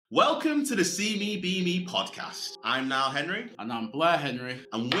Welcome to the See Me, Be Me podcast. I'm Nile Henry. And I'm Blair Henry.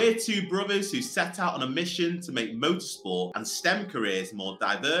 And we're two brothers who set out on a mission to make motorsport and STEM careers more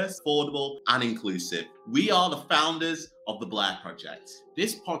diverse, affordable, and inclusive. We are the founders of the Blair Project.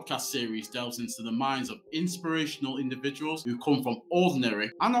 This podcast series delves into the minds of inspirational individuals who come from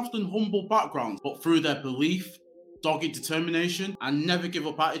ordinary and often humble backgrounds, but through their belief, dogged determination, and never give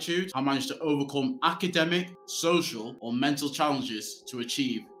up attitude, have managed to overcome academic, social, or mental challenges to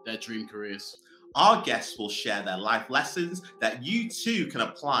achieve their dream careers. Our guests will share their life lessons that you too can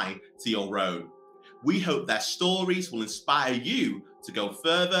apply to your own. We hope their stories will inspire you to go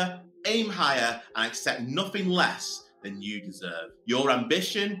further, aim higher, and accept nothing less than you deserve. Your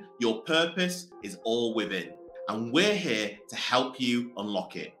ambition, your purpose is all within, and we're here to help you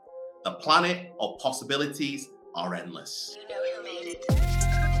unlock it. The planet of possibilities are endless. You know who made it.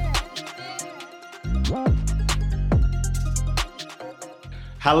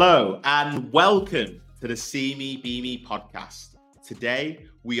 Hello and welcome to the See Me, Be Me podcast. Today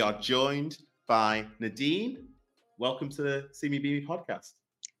we are joined by Nadine. Welcome to the See Me, Be Me podcast.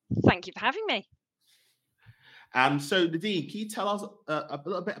 Thank you for having me. So Nadine, can you tell us a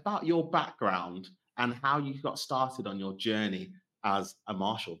little bit about your background and how you got started on your journey as a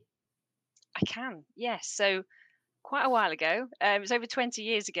marshal? I can, yes. So quite a while ago, it was over 20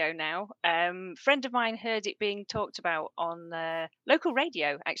 years ago now, a friend of mine heard it being talked about on local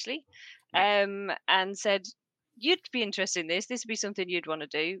radio, actually, and said, you'd be interested in this would be something you'd want to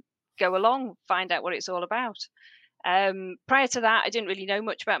do, go along, find out what it's all about. Prior to that, I didn't really know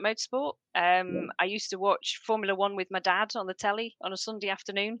much about motorsport. I used to watch Formula One with my dad on the telly on a Sunday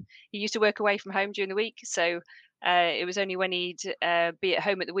afternoon. He used to work away from home during the week, so it was only when he'd be at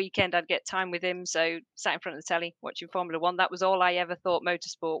home at the weekend I'd get time with him. So sat in front of the telly watching Formula One. That was all I ever thought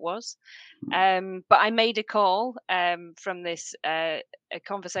motorsport was. But I made a call from this a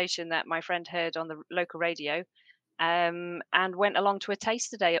conversation that my friend heard on the local radio, and went along to a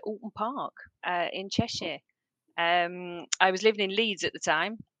taster day at Oulton Park in Cheshire. I was living in Leeds at the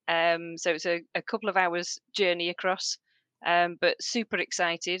time, so it's a couple of hours journey across, but super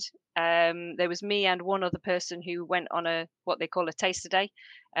excited. There was me and one other person who went on what they call a taster day,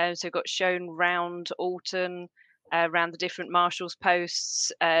 so got shown round Oulton, around the different marshals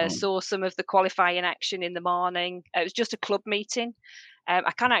posts, saw some of the qualifying action in the morning. It was just a club meeting.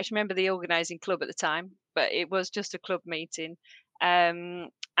 I can't actually remember the organising club at the time, but it was just a club meeting.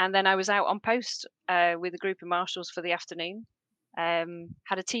 And then I was out on post with a group of marshals for the afternoon.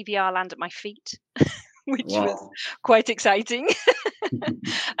 Had a TVR land at my feet, which was quite exciting.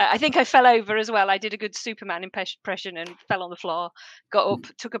 I think I fell over as well. I did a good Superman impression and fell on the floor, got up,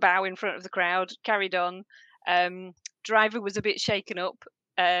 took a bow in front of the crowd, carried on. Driver was a bit shaken up,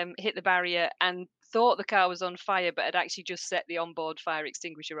 hit the barrier and thought the car was on fire, but had actually just set the onboard fire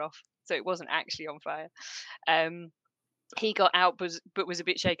extinguisher off. So it wasn't actually on fire. He got out, but was a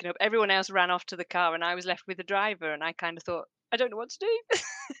bit shaken up. Everyone else ran off to the car, and I was left with the driver. And I kind of thought, I don't know what to do.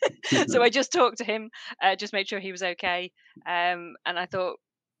 So I just talked to him, just made sure he was okay. And I thought,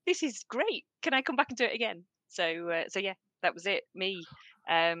 this is great. Can I come back and do it again? So yeah, that was it. Me,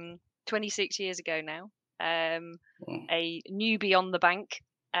 26 years ago now. A newbie on the bank,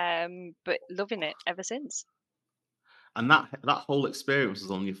 but loving it ever since. And that whole experience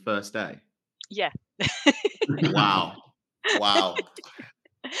was on your first day? Yeah. Wow.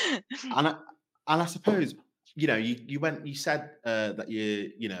 And I suppose, you said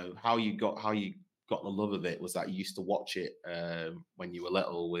that how you got the love of it was that you used to watch it when you were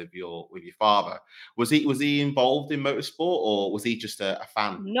little with your father. Was he involved in motorsport, or was he just a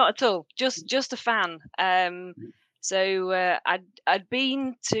fan? Not at all. Just a fan. So I'd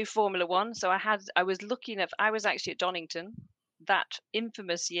been to Formula One. So I was actually at Donington that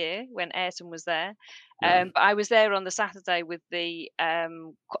infamous year when Ayrton was there. But I was there on the Saturday with the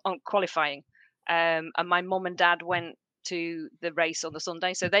qualifying. And my mum and dad went to the race on the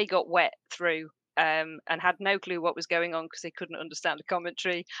Sunday. So they got wet through and had no clue what was going on because they couldn't understand the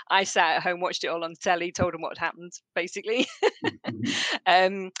commentary. I sat at home, watched it all on the telly, told them what had happened, basically.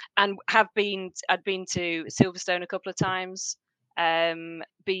 And I'd been to Silverstone a couple of times,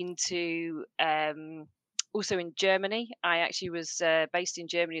 been to also in Germany. I actually was based in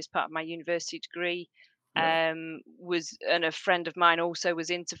Germany as part of my university degree. And a friend of mine also was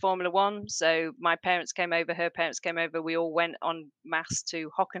into Formula One. So my parents came over, her parents came over. We all went en masse to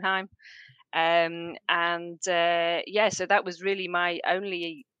Hockenheim. So that was really my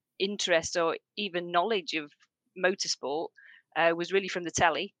only interest or even knowledge of motorsport was really from the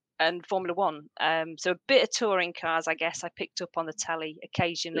telly. and Formula One. So a bit of touring cars, I guess. I picked up on the telly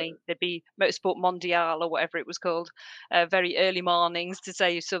occasionally. There'd be Motorsport Mondial or whatever it was called, very early mornings to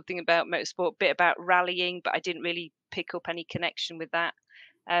say something about motorsport, bit about rallying, but I didn't really pick up any connection with that.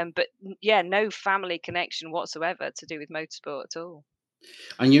 But yeah, no family connection whatsoever to do with motorsport at all.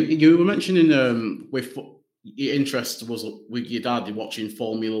 And you were mentioning with your interest was with your dad watching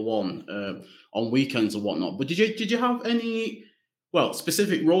Formula One on weekends and whatnot. But did you have any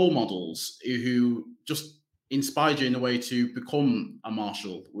specific role models who just inspired you in a way to become a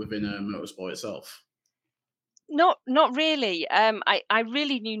marshal within motorsport itself? Not really. I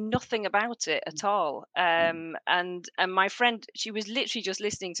really knew nothing about it at all. And my friend, she was literally just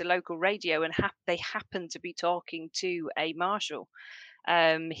listening to local radio, and they happened to be talking to a marshal.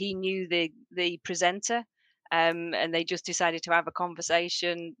 He knew the presenter, and they just decided to have a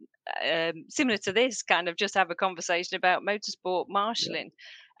conversation similar to this, kind of just have a conversation about motorsport Yeah. marshalling.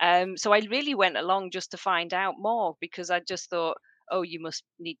 So I really went along just to find out more, because I just thought, oh, you must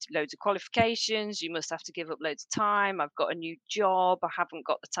need loads of qualifications, you must have to give up loads of time. I've got a new job, I haven't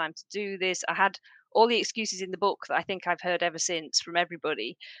got the time to do this. I had all the excuses in the book that I think I've heard ever since from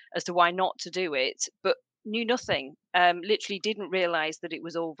everybody as to why not to do it, but knew nothing. Literally didn't realize that it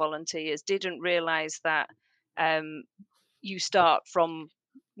was all volunteers, didn't realize that um, you start from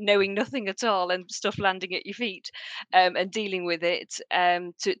knowing nothing at all and stuff landing at your feet, and dealing with it,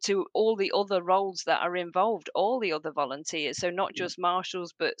 to all the other roles that are involved, all the other volunteers. So not just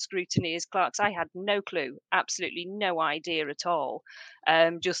marshals, but scrutineers, clerks. I had no clue, absolutely no idea at all.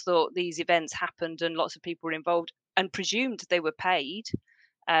 Just thought these events happened and lots of people were involved and presumed they were paid.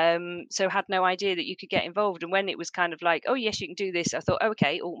 So had no idea that you could get involved. And when it was kind of like, oh yes, you can do this, I thought, oh,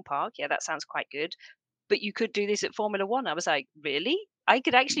 okay, Oulton Park, yeah, that sounds quite good. But you could do this at Formula One. I was like, really? I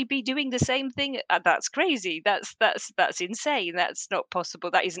could actually be doing the same thing. That's crazy. That's insane. That's not possible.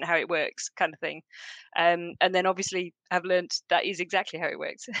 That isn't how it works, kind of thing. And then obviously I've learned that is exactly how it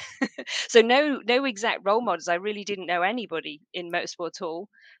works. So no exact role models. I really didn't know anybody in motorsport at all.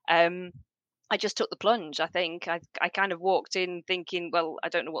 I just took the plunge. I think I kind of walked in thinking, well, I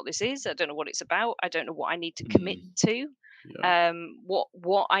don't know what this is. I don't know what it's about. I don't know what I need to commit to. Yeah.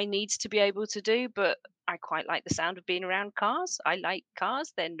 What I need to be able to do, but I quite like the sound of being around cars. I like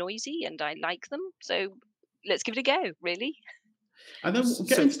cars. They're noisy and I like them. So let's give it a go, really. And then So,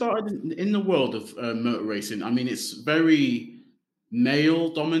 getting started in the world of motor racing, I mean, it's very male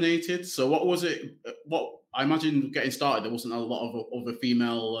dominated. So what was it? What I imagine getting started, there wasn't a lot of other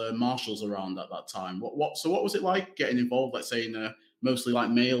female marshals around at that time. So what was it like getting involved? Let's say in a mostly like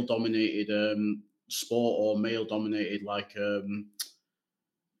male dominated sport, or male dominated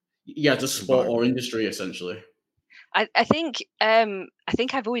just sport or environment. industry essentially. I think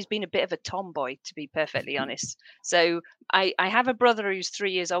I've always been a bit of a tomboy, to be perfectly honest. So I have a brother who's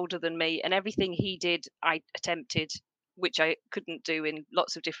 3 years older than me, and everything he did, I attempted, which I couldn't do in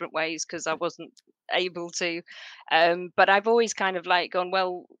lots of different ways because I wasn't able to. But I've always kind of like gone,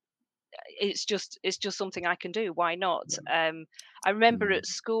 well, it's just something I can do. Why not? I remember Mm. at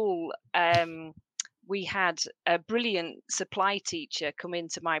school, we had a brilliant supply teacher come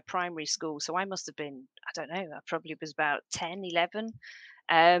into my primary school. So I must have been, I don't know, I probably was about 10, 11.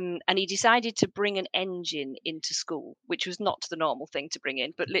 And he decided to bring an engine into school, which was not the normal thing to bring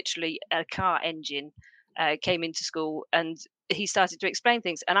in, but literally a car engine came into school, and he started to explain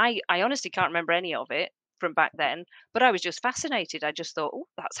things. And I honestly can't remember any of it from back then, but I was just fascinated. I just thought, oh,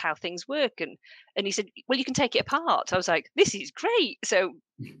 that's how things work. And he said, well, you can take it apart. I was like, this is great. So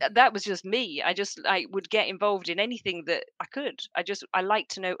that was just me. I would get involved in anything that I could. I like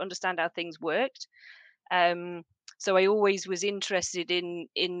to understand how things worked. Um, so I always was interested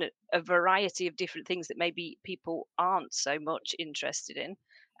in a variety of different things that maybe people aren't so much interested in,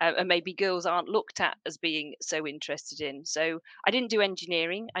 and maybe girls aren't looked at as being so interested in. So I didn't do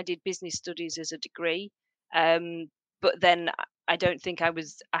engineering. I did business studies as a degree, um, but then I don't think I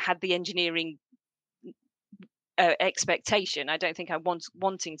had the engineering expectation. I don't think I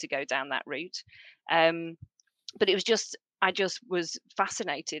wanting to go down that route. Um, but it was just I just was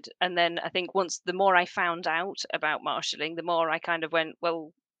fascinated. And then I think once the more I found out about marshalling, the more I kind of went,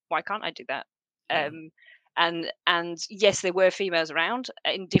 well, why can't I do that? Yeah. And yes, there were females around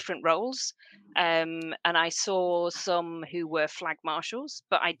in different roles, and I saw some who were flag marshals,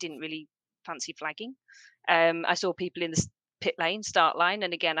 but I didn't really fancy flagging. I saw people in the pit lane, start line,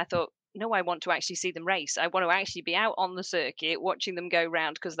 and again, I thought, no, I want to actually see them race. I want to actually be out on the circuit watching them go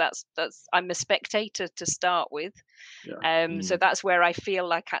round, because that's I'm a spectator to start with. Yeah. So that's where I feel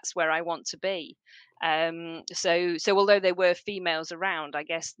like that's where I want to be. So although there were females around, I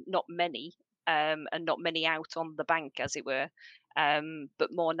guess not many. and not many out on the bank, as it were,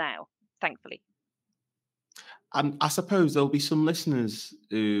 but more now, thankfully. And I suppose there'll be some listeners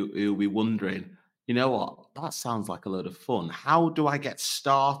who'll be wondering, you know what, that sounds like a load of fun. How do I get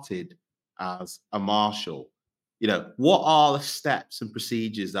started as a marshal? You know, what are the steps and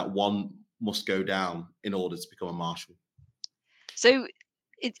procedures that one must go down in order to become a marshal? So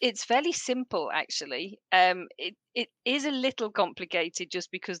it's fairly simple, actually. It is a little complicated just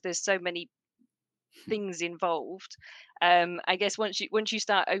because there's so many things involved. I guess once you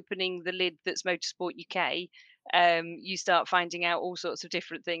start opening the lid that's Motorsport UK, you start finding out all sorts of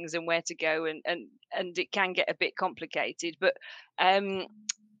different things and where to go, and it can get a bit complicated. But um,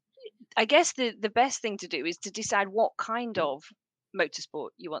 I guess the best thing to do is to decide what kind of motorsport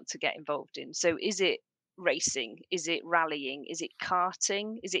you want to get involved in. So is it racing? Is it rallying? Is it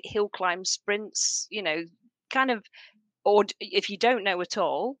karting? Is it hill climb sprints? Kind of, if you don't know at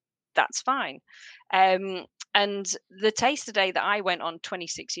all, that's fine. Um, and the taster day that I went on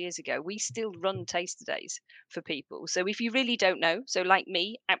 26 years ago, we still run taster days for people. So if you really don't know, so like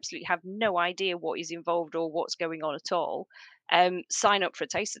me, absolutely have no idea what is involved or what's going on at all, sign up for a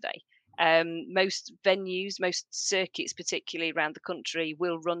taster day. Most venues, most circuits, particularly around the country,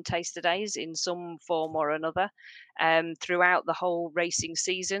 will run taster days in some form or another throughout the whole racing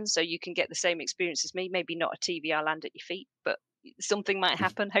season. So you can get the same experience as me, maybe not a TVR land at your feet, but something might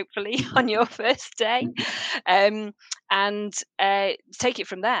happen hopefully on your first day, and take it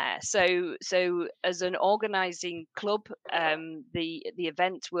from there. So as an organizing club, the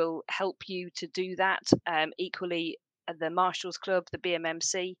event will help you to do that. Equally, the Marshals Club, the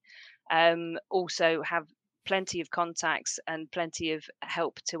BMMC, also have plenty of contacts and plenty of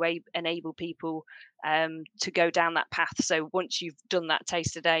help to enable people to go down that path. So once you've done that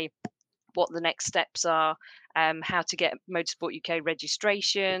taster day, what the next steps are, how to get Motorsport UK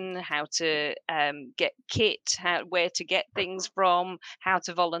registration, how to get kit, where to get things from, how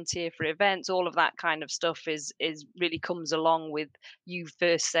to volunteer for events, all of that kind of stuff is really comes along with you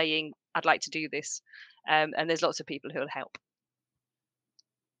first saying, I'd like to do this. And there's lots of people who'll help.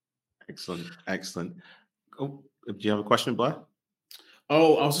 Excellent, excellent. Oh, do you have a question, Blair?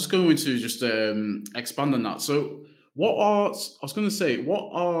 Oh, I was just going to just expand on that. So, I was going to say,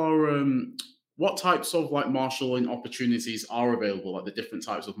 what types of like marshalling opportunities are available? Like the different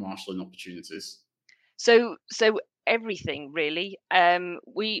types of marshalling opportunities. So everything really.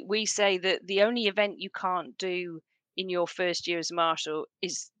 We say that the only event you can't do in your first year as a marshal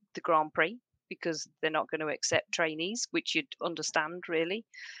is the Grand Prix, because they're not going to accept trainees, which you'd understand really.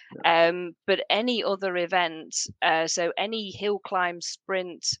 But any other event, so any hill climb,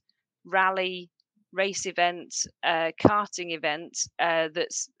 sprint, rally, race event, karting event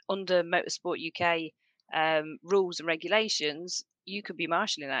that's under Motorsport UK rules and regulations, you could be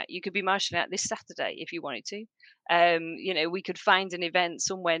marshalling that. You could be marshalling that this Saturday if you wanted to. We could find an event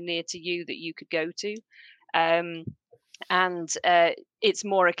somewhere near to you that you could go to. And it's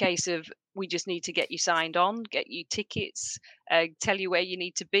more a case of, we just need to get you signed on, get you tickets, tell you where you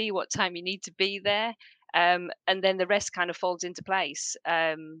need to be, what time you need to be there, and then the rest kind of falls into place.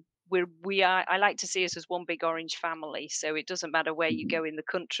 I like to see us as one big orange family, so it doesn't matter where you go in the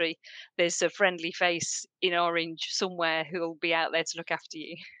country, there's a friendly face in orange somewhere who'll be out there to look after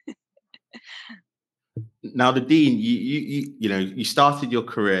you. Now, Nadine, you started your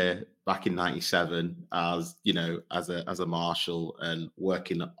career back in '97 as as a marshal and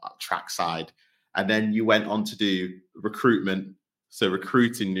working at trackside, and then you went on to do recruitment, so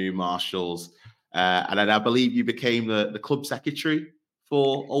recruiting new marshals, and then I believe you became the club secretary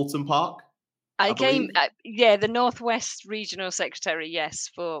for Oulton Park. I came, believe. the Northwest Regional Secretary, yes,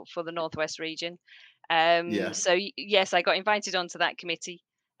 for the Northwest region. Yeah. So yes, I got invited onto that committee.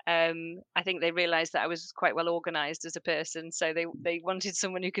 I think they realised that I was quite well organised as a person, so they wanted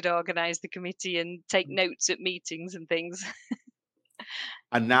someone who could organise the committee and take notes at meetings and things.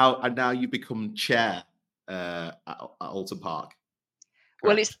 And now you become chair at Oulton Park.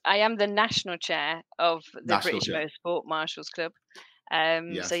 Well, Correct? I am the national chair of the National British chair. Motorsport Marshals Club. So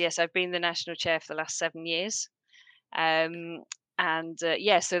Yes. yes, I've been the national chair for the last 7 years. So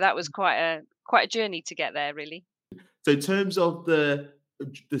that was quite a journey to get there, really. So in terms of the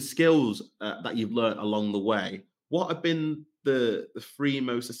skills that you've learned along the way, what have been the three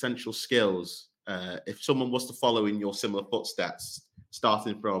most essential skills if someone was to follow in your similar footsteps,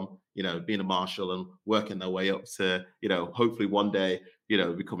 starting from being a marshal and working their way up to hopefully one day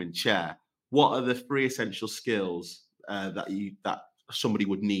becoming chair? What are the three essential skills that somebody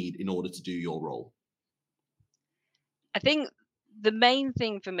would need in order to do your role? I think the main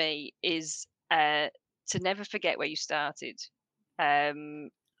thing for me is to never forget where you started.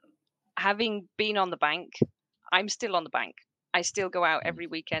 having been on the bank, I'm still on the bank. I still go out every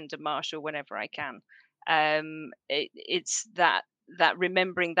weekend and marshal whenever I can. It's that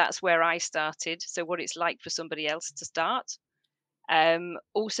remembering that's where I started, so what it's like for somebody else to start.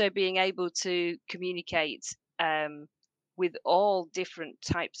 Also being able to communicate with all different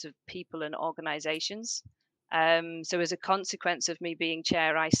types of people and organisations. So as a consequence of me being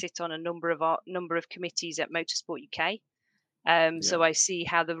chair, I sit on a number of committees at Motorsport UK. So I see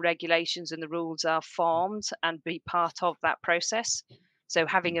how the regulations and the rules are formed and be part of that process. So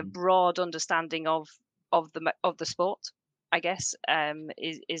having a broad understanding of the sport, I guess,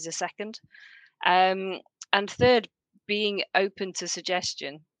 is a second. And third, being open to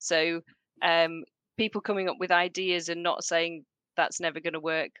suggestion. So people coming up with ideas and not saying that's never going to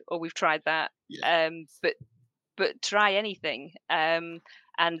work or we've tried that, but try anything and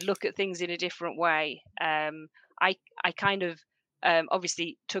look at things in a different way. I kind of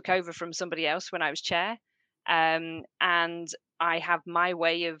obviously took over from somebody else when I was chair, and I have my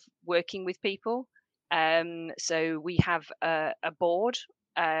way of working with people. So we have a board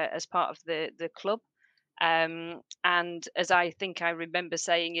as part of the club. And as I think I remember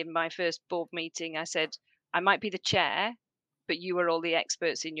saying in my first board meeting, I said, I might be the chair, but you are all the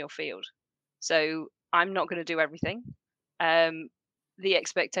experts in your field. So I'm not going to do everything. The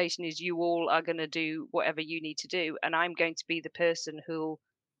expectation is you all are going to do whatever you need to do. And I'm going to be the person who'll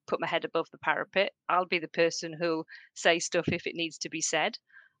put my head above the parapet. I'll be the person who'll say stuff if it needs to be said.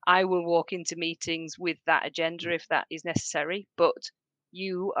 I will walk into meetings with that agenda if that is necessary. But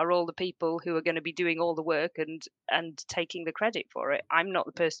you are all the people who are going to be doing all the work and taking the credit for it. I'm not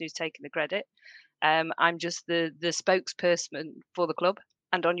the person who's taking the credit. I'm just the spokesperson for the club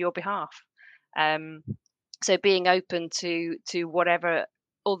and on your behalf. So being open to whatever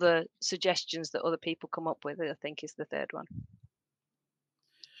other suggestions that other people come up with, I think, is the third one.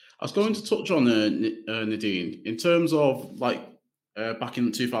 I was going to touch on Nadine in terms of back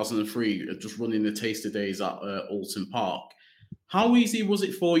in 2003, just running the taster days at Oulton Park. How easy was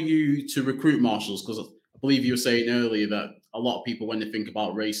it for you to recruit marshals? Because I believe you were saying earlier that a lot of people, when they think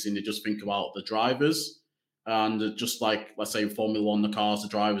about racing, they just think about the drivers and just like, let's say, Formula One, the cars, the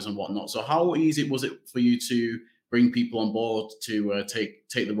drivers and whatnot. So how easy was it for you to bring people on board to take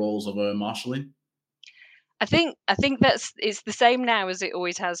the roles of marshalling? I think it's the same now as it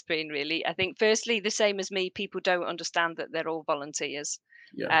always has been, really. I think firstly, the same as me, people don't understand that they're all volunteers,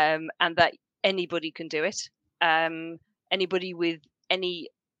 and that anybody can do it. Anybody with any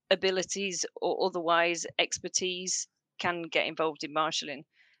abilities or otherwise expertise can get involved in marshalling.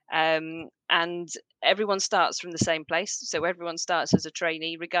 And everyone starts from the same place. So everyone starts as a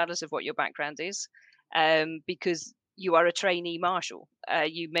trainee, regardless of what your background is, because you are a trainee marshal.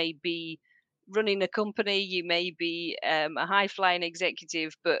 You may be running a company, you may be a high flying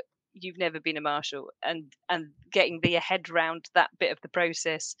executive, but you've never been a marshal, and getting the head round that bit of the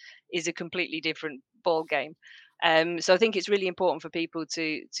process is a completely different ball game. So I think it's really important for people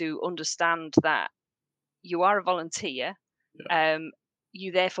to understand that you are a volunteer.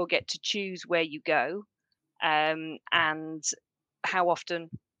 You therefore get to choose where you go, and how often,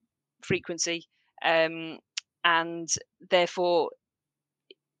 frequency, and therefore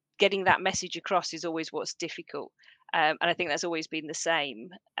getting that message across is always what's difficult. And I think that's always been the same,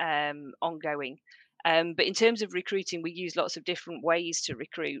 ongoing. But in terms of recruiting, we use lots of different ways to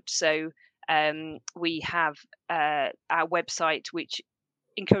recruit. So we have our website, which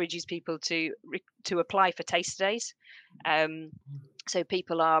encourages people to apply for taster days. So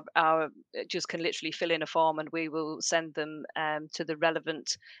people are just can literally fill in a form, and we will send them to the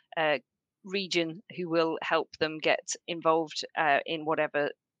relevant region, who will help them get involved in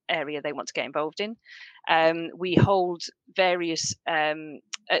whatever area they want to get involved in. We hold various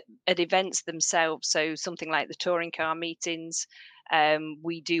at events themselves, so something like the touring car meetings.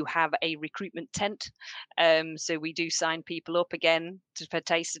 We do have a recruitment tent, so we do sign people up again for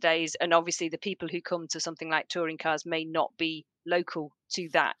taster days, and obviously the people who come to something like touring cars may not be local to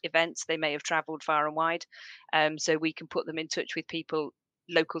that event. They may have travelled far and wide, so we can put them in touch with people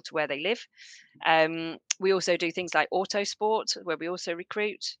local to where they live. We also do things like autosport, where we also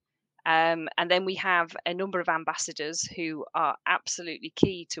recruit. And then we have a number of ambassadors who are absolutely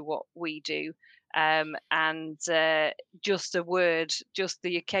key to what we do. And just a word, just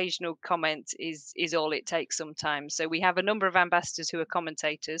the occasional comment is all it takes sometimes. So we have a number of ambassadors who are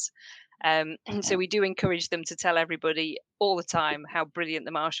commentators. So we do encourage them to tell everybody all the time how brilliant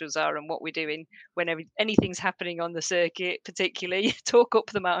the marshals are and what we're doing whenever anything's happening on the circuit, particularly talk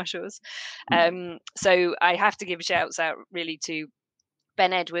up the marshals. So I have to give shouts out really to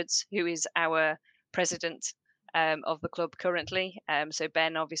Ben Edwards, who is our president, of the club currently. So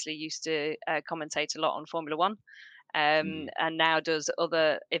Ben obviously used to commentate a lot on Formula One. And now does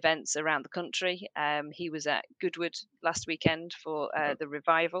other events around the country. He was at Goodwood last weekend for the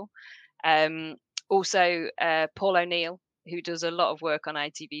revival. Also, Paul O'Neill, who does a lot of work on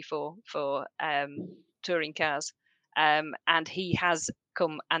ITV4 for touring cars, and he has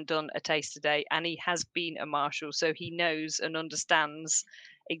come and done a taste today, and he has been a marshal, so he knows and understands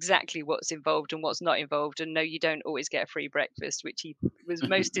exactly what's involved and what's not involved. And no, you don't always get a free breakfast, which he was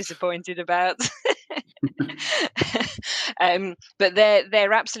most disappointed about. But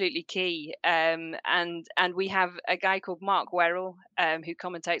they're absolutely key. And we have a guy called Mark Werrell, who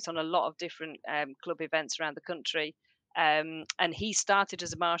commentates on a lot of different club events around the country. And he started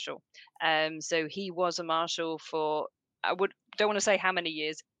as a marshal. So he was a marshal for, don't want to say how many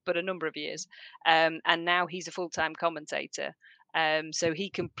years, but a number of years. And now he's a full-time commentator. So he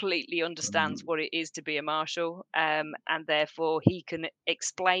completely understands what it is to be a marshal, and therefore he can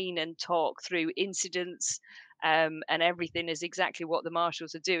explain and talk through incidents, and everything is exactly what the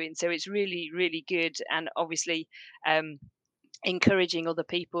marshals are doing. So it's really, really good, and obviously encouraging other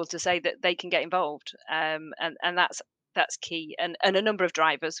people to say that they can get involved, and that's key. And a number of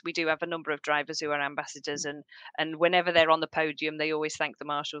drivers, we do have a number of drivers who are ambassadors, and whenever they're on the podium, they always thank the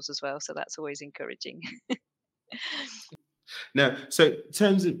marshals as well. So that's always encouraging. Now, so in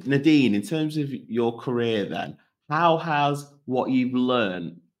terms of Nadine, in terms of your career, then, how has what you've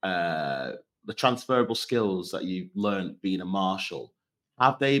learned, the transferable skills that you've learned being a marshal,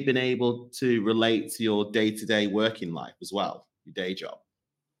 have they been able to relate to your day-to-day working life as well, your day job?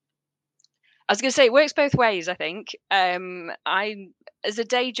 I was going to say it works both ways. I think as a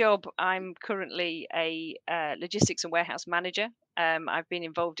day job, I'm currently a logistics and warehouse manager. I've been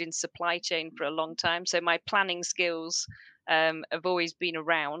involved in supply chain for a long time, so my planning skills have always been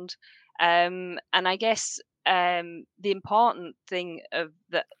around. And I guess the important thing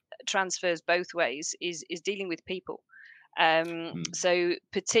that transfers both ways is dealing with people. So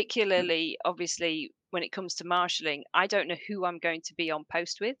particularly, obviously, when it comes to marshalling, I don't know who I'm going to be on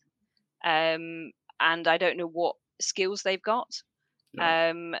post with. And I don't know what skills they've got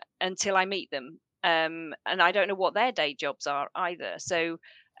until I meet them. And I don't know what their day jobs are either. So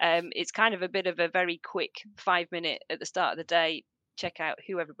it's kind of a bit of a very quick 5 minute at the start of the day, check out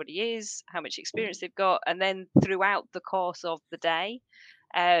who everybody is, how much experience they've got, and then throughout the course of the day,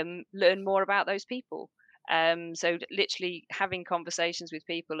 learn more about those people. So literally having conversations with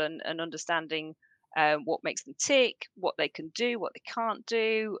people and understanding what makes them tick, what they can do, what they can't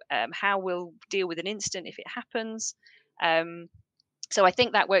do, how we'll deal with an incident if it happens. So I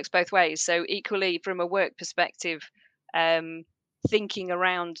think that works both ways. So equally, from a work perspective, thinking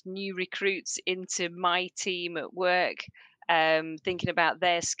around new recruits into my team at work, thinking about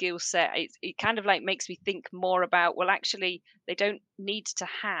their skill set, it kind of like makes me think more about, well, actually, they don't need to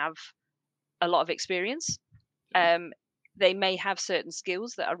have a lot of experience. They may have certain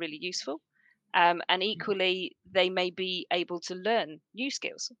skills that are really useful. And equally, they may be able to learn new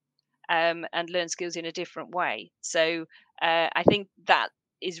skills and learn skills in a different way. So I think that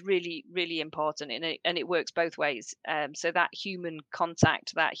is really, really important, and it works both ways. So that human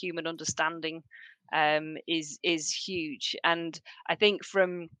contact, that human understanding, is huge. And I think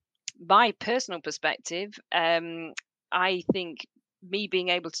from my personal perspective, I think me being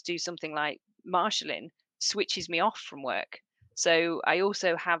able to do something like marshalling switches me off from work. So I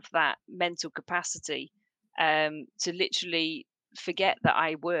also have that mental capacity to literally forget that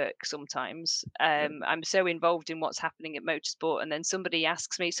I work sometimes. I'm so involved in what's happening at motorsport, and then somebody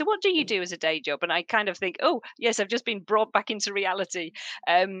asks me, "So what do you do as a day job?" And I kind of think, "Oh, yes, I've just been brought back into reality."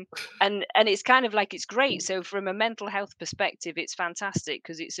 And it's kind of like it's great. So from a mental health perspective, it's fantastic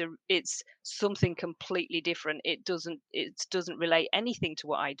because it's something completely different. It doesn't relate anything to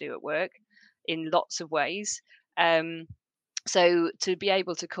what I do at work in lots of ways. So to be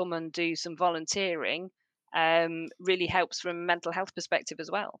able to come and do some volunteering really helps from a mental health perspective as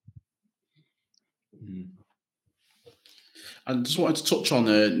well. I just wanted to touch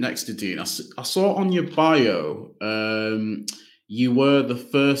on next to Dean. I saw on your bio you were the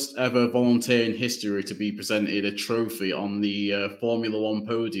first ever volunteer in history to be presented a trophy on the Formula One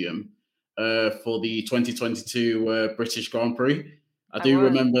podium for the 2022 British Grand Prix. I do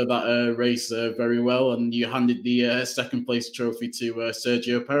remember that race very well, and you handed the second place trophy to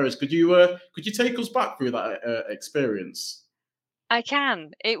Sergio Perez. Could you take us back through that experience? I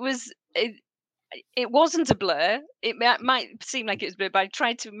can. It wasn't a blur. It might seem like it was a blur, but I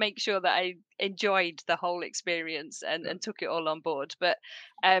tried to make sure that I enjoyed the whole experience and took it all on board. But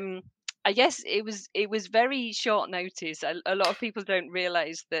I guess it was very short notice. A lot of people don't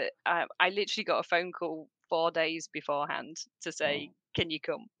realise that I literally got a phone call 4 days beforehand to say, can you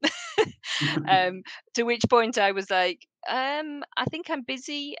come? To which point I was like, I think I'm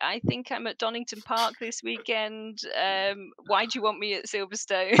busy. I think I'm at Donington Park this weekend. Why do you want me at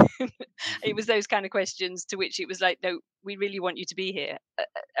Silverstone? It was those kind of questions, to which it was like, no, we really want you to be here.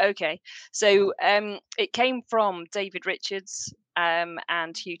 Okay. So it came from David Richards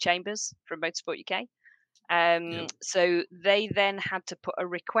and Hugh Chambers from Motorsport UK. So they then had to put a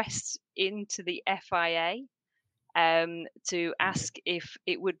request into the FIA to ask if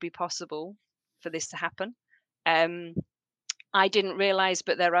it would be possible for this to happen. I didn't realize,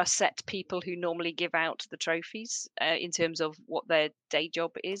 but there are set people who normally give out the trophies in terms of what their day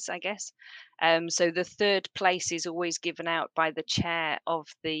job is, I guess. So the third place is always given out by the chair of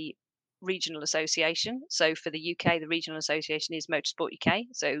the regional association. So for the UK, the regional association is Motorsport UK.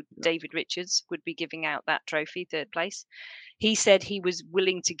 So David Richards would be giving out that trophy, third place. He said he was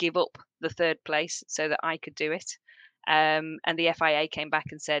willing to give up the third place so that I could do it. And the FIA came back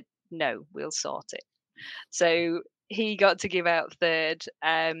and said, no, we'll sort it. So he got to give out third,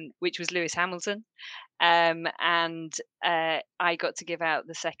 which was Lewis Hamilton. And I got to give out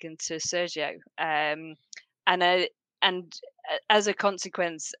the second to Sergio. And as a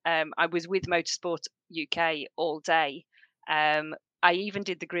consequence, I was with Motorsport UK all day. I even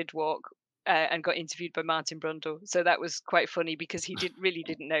did the grid walk and got interviewed by Martin Brundle. So that was quite funny because he really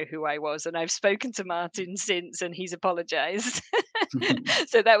didn't know who I was. And I've spoken to Martin since and he's apologized.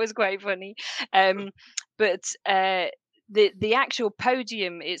 So that was quite funny. But the actual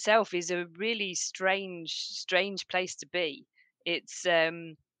podium itself is a really strange place to be. It's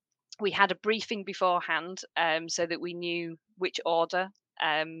we had a briefing beforehand so that we knew which order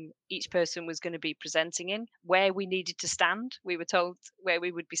each person was going to be presenting in, where we needed to stand. We were told where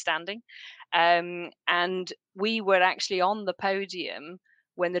we would be standing. And we were actually on the podium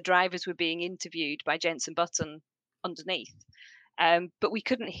when the drivers were being interviewed by Jenson Button underneath. But we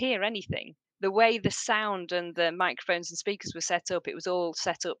couldn't hear anything. The way the sound and the microphones and speakers were set up, it was all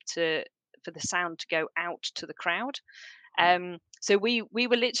set up for the sound to go out to the crowd. So we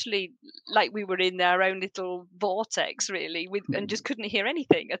were literally like we were in our own little vortex, really, and just couldn't hear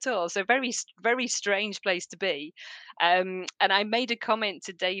anything at all. So very strange place to be. And I made a comment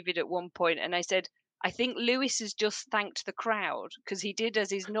to David at one point, and I said, I think Lewis has just thanked the crowd, because he did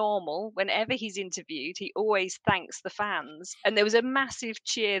as is normal. Whenever he's interviewed, he always thanks the fans. And there was a massive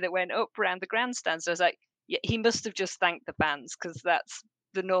cheer that went up around the grandstand. So I was like, yeah, he must have just thanked the fans, because that's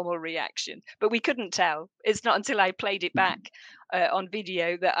the normal reaction. But we couldn't tell. It's not until I played it back on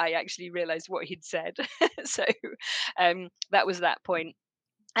video that I actually realized what he'd said. So that was that point.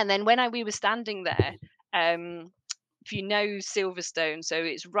 And then when we were standing there, if you know Silverstone, so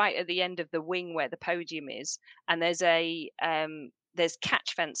it's right at the end of the wing where the podium is, and there's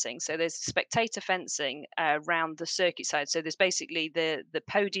catch fencing, so there's spectator fencing around the circuit side. So there's basically the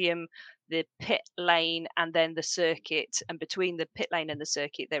podium, the pit lane, and then the circuit, and between the pit lane and the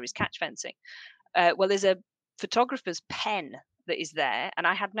circuit there is catch fencing. Well, there's a photographer's pen that is there, and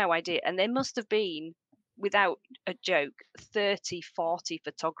I had no idea, and there must have been, without a joke, 30-40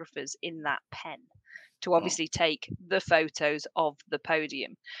 photographers in that pen to obviously take the photos of the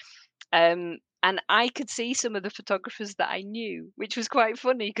podium. And I could see some of the photographers that I knew, which was quite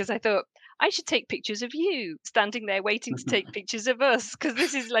funny, because I thought I should take pictures of you standing there waiting to take pictures of us, because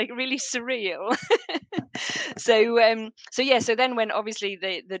this is like really surreal. So then when obviously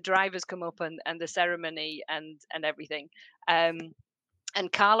the drivers come up and the ceremony and everything, and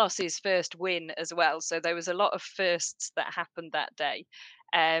Carlos's first win as well. So there was a lot of firsts that happened that day.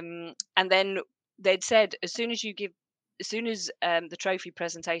 And then they'd said as soon as the trophy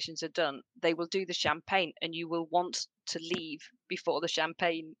presentations are done, they will do the champagne, and you will want to leave before the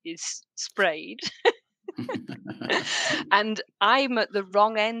champagne is sprayed. And I'm at the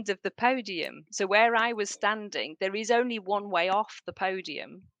wrong end of the podium. So where I was standing, there is only one way off the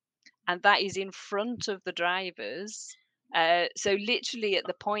podium, and that is in front of the drivers. So literally at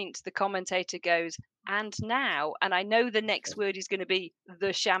the point the commentator goes, and now, and I know the next word is going to be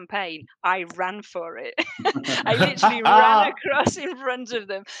the champagne, I ran for it. I literally ran across in front of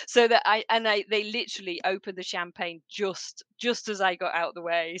them, so that they literally opened the champagne just as I got out the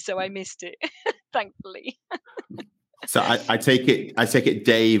way, so I missed it. Thankfully. So I take it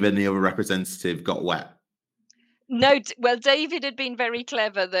Dave and the other representative got wet. No, well, David had been very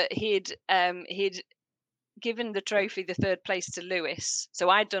clever that he'd given the trophy, the third place, to Lewis. So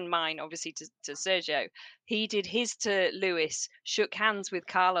I'd done mine, obviously, to Sergio. He did his to Lewis, shook hands with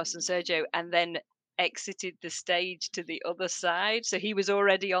Carlos and Sergio, and then exited the stage to the other side. So he was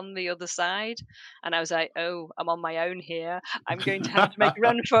already on the other side. And I was like, oh, I'm on my own here. I'm going to have to make a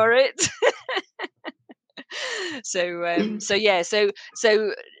run for it. So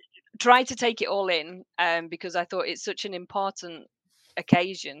try to take it all in, because I thought it's such an important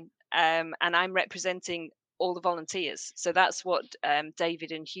occasion, and I'm representing all the volunteers. So that's what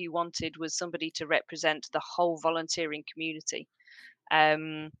David and Hugh wanted, was somebody to represent the whole volunteering community.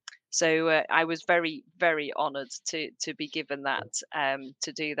 So I was very, very honoured to be given that,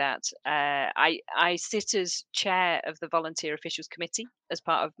 to do that. I sit as chair of the Volunteer Officials Committee as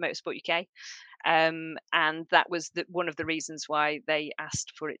part of Motorsport UK. And that was one of the reasons why they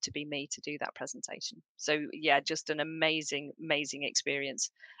asked for it to be me to do that presentation. So yeah, just an amazing experience,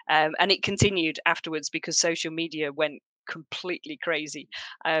 and it continued afterwards because social media went completely crazy.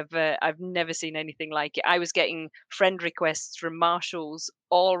 I've never seen anything like it. I was getting friend requests from marshals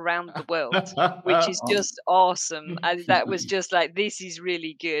all around the world, which is just awesome. And that was just like, this is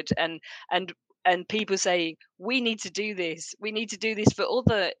really good. And people saying, we need to do this for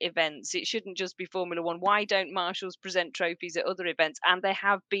other events. It shouldn't just be Formula One. Why don't marshals present trophies at other events? And there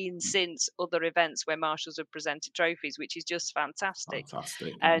have been since other events where marshals have presented trophies, which is just fantastic.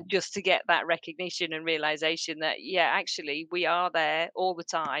 Just to get that recognition and realization that, yeah, actually we are there all the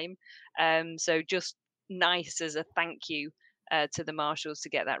time. So just nice as a thank you to the marshals to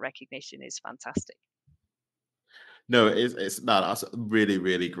get that recognition is fantastic. No, that's a really,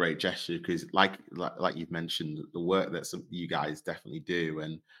 really great gesture, because like you've mentioned, the work that you guys definitely do,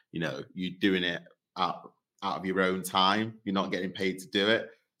 and you're doing it out of your own time. You're not getting paid to do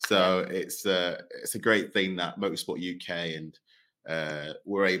it, so it's a great thing that Motorsport UK and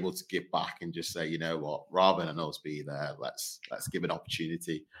we're able to give back and just say, you know what, rather than us be there, let's give an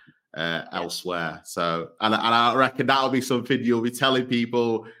opportunity elsewhere. So and I reckon that'll be something you'll be telling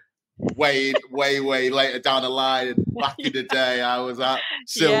people way later down the line. And back in the day, I was at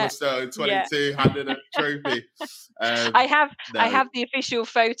Silverstone 22 handing a trophy. I have the official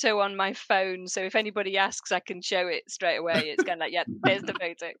photo on my phone, so if anybody asks, I can show it straight away. It's kind of like, yeah, there's the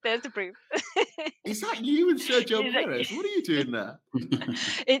photo, there's the proof. Is that you and Sergio Perez? What are you doing there?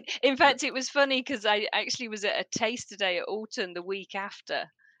 In fact, it was funny because I actually was at a taster day at Oulton the week after.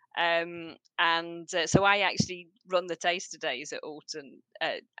 So I actually run the taster days at Oulton,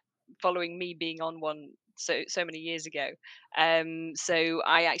 following me being on one so many years ago. So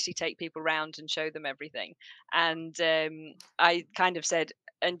I actually take people around and show them everything. And I kind of said,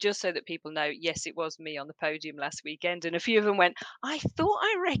 and just so that people know, yes, it was me on the podium last weekend. And a few of them went, I thought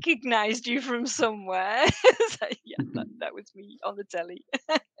I recognized you from somewhere. So yeah, that was me on the telly.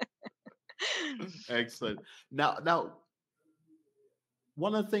 Excellent. Now,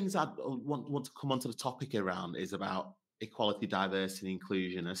 one of the things I want to come onto the topic around is about equality, diversity, and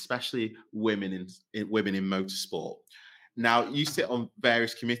inclusion, especially women in motorsport. Now, you sit on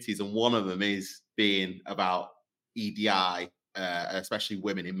various committees, and one of them is being about EDI, especially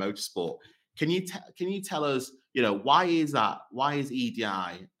women in motorsport. Can you tell us, why is that? Why is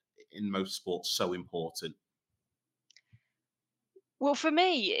EDI in motorsport so important? Well, for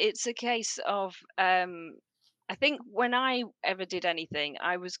me, it's a case of I think when I ever did anything,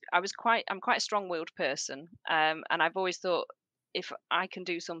 I'm quite a strong-willed person, and I've always thought, if I can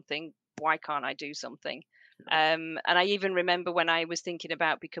do something, why can't I do something? And I even remember when I was thinking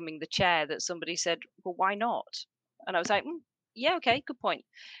about becoming the chair, that somebody said, "Well, why not?" And I was like, "Yeah, okay, good point."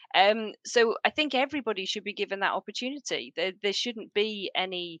 So I think everybody should be given that opportunity. There shouldn't be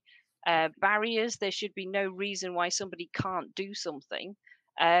any barriers. There should be no reason why somebody can't do something.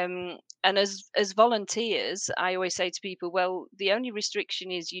 And as volunteers, I always say to people, well, the only restriction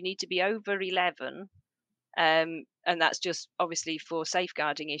is you need to be over 11, and that's just obviously for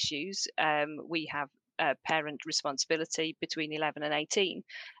safeguarding issues. We have parent responsibility between 11 and 18.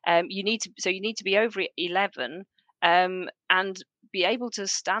 You need to be over 11, and be able to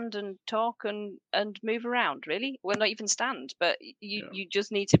stand and talk and move around. Really, well, not even stand, but you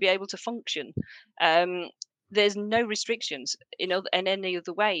just need to be able to function. There's no restrictions in any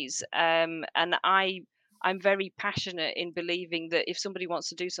other ways, and I'm very passionate in believing that if somebody wants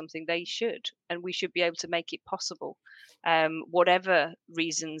to do something, they should, and we should be able to make it possible. Whatever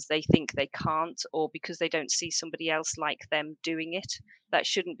reasons they think they can't, or because they don't see somebody else like them doing it, that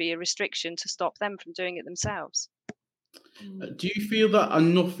shouldn't be a restriction to stop them from doing it themselves. Do you feel that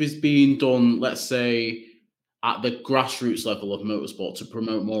enough is being done, let's say, at the grassroots level of motorsport to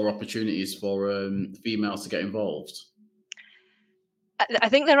promote more opportunities for females to get involved? I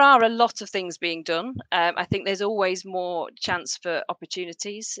think there are a lot of things being done. I think there's always more chance for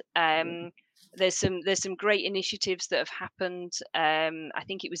opportunities. There's some great initiatives that have happened. I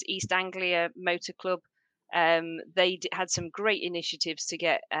think it was East Anglia Motor Club. They had some great initiatives to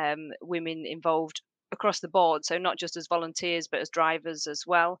get women involved across the board. So not just as volunteers, but as drivers as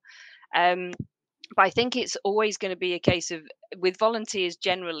well. But I think it's always going to be a case of, with volunteers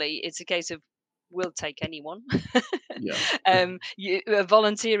generally, it's a case of we'll take anyone. Yeah. A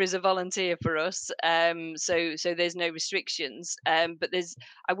volunteer is a volunteer for us. So there's no restrictions. But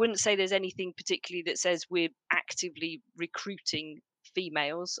I wouldn't say there's anything particularly that says we're actively recruiting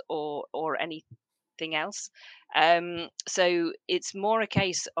females or anything else. So it's more a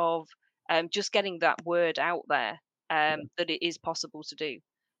case of just getting that word out there, that it is possible to do.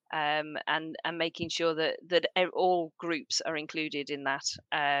 And making sure that all groups are included in that,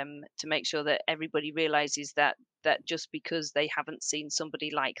 to make sure that everybody realizes that just because they haven't seen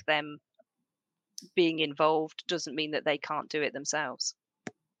somebody like them being involved doesn't mean that they can't do it themselves.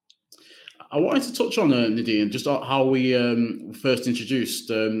 I wanted to touch on Nadine, just how we first introduced.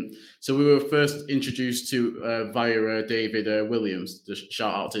 So we were first introduced to via David Williams. Just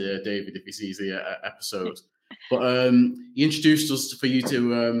shout out to David if he sees the episode. But he introduced us for you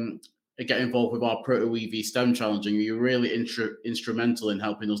to get involved with our Proto EV STEM challenge, and you were really instrumental in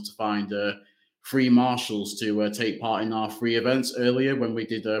helping us to find free marshals to take part in our free events earlier when we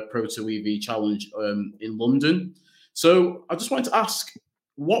did a Proto EV challenge in London. So I just wanted to ask,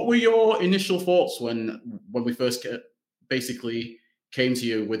 what were your initial thoughts when we first basically came to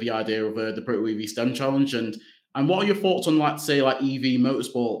you with the idea of the Proto EV STEM challenge, and what are your thoughts on, like, say, like EV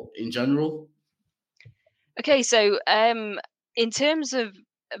motorsport in general? Okay, so in terms of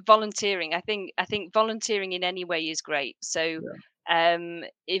volunteering, I think volunteering in any way is great. So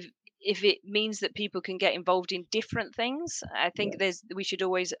if it means that people can get involved in different things, I think we should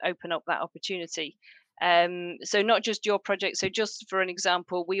always open up that opportunity. So not just your project. So just for an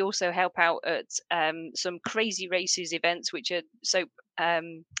example, we also help out at some crazy races events, which are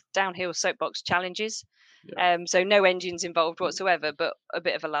downhill soapbox challenges. So no engines involved whatsoever, but a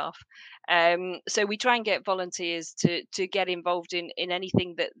bit of a laugh. So we try and get volunteers to get involved in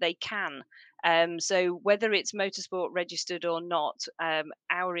anything that they can. So whether it's motorsport registered or not,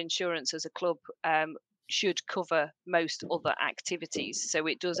 our insurance as a club should cover most other activities. So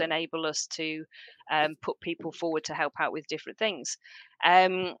it does enable us to put people forward to help out with different things.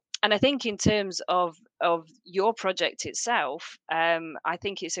 And I think in terms of your project itself, I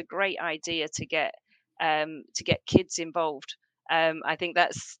think it's a great idea to get kids involved. I think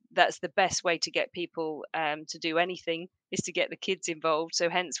that's the best way to get people to do anything, is to get the kids involved. So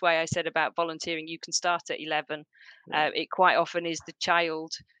hence why I said about volunteering, you can start at 11. It quite often is the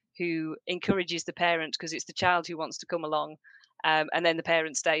child who encourages the parent, because it's the child who wants to come along. And then the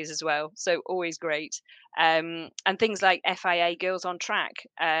parent stays as well. So always great. And things like FIA Girls on Track.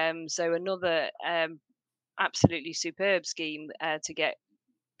 So another absolutely superb scheme to get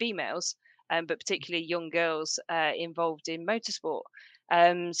females, but particularly young girls involved in motorsport.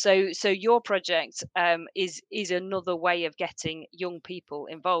 So your project is another way of getting young people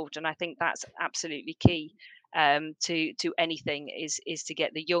involved, and I think that's absolutely key to anything, is to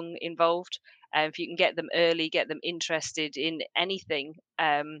get the young involved. If you can get them early, get them interested in anything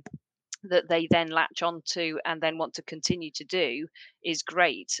that they then latch onto and then want to continue to do, is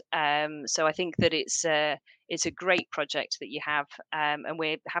great. So I think that it's a great project that you have, and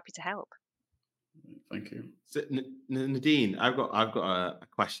we're happy to help. Thank you. So, Nadine, I've got a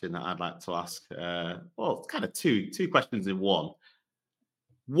question that I'd like to ask. Well, it's kind of two questions in one.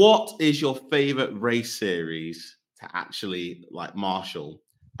 What is your favorite race series to actually like marshal?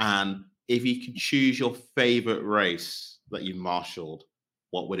 And if you could choose your favorite race that you marshaled,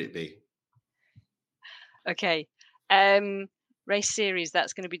 what would it be? Okay. Race series,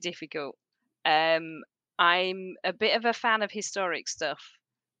 that's going to be difficult. I'm a bit of a fan of historic stuff.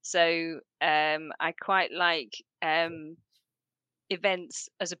 So I quite like events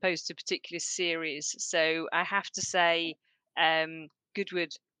as opposed to particular series. So I have to say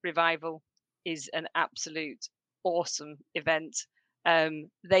Goodwood Revival is an absolute awesome event.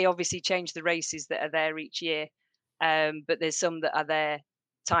 They obviously change the races that are there each year, but there's some that are there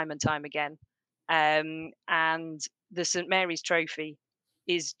time and time again. And the St Mary's Trophy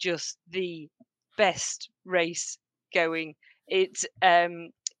is just the best race going. It's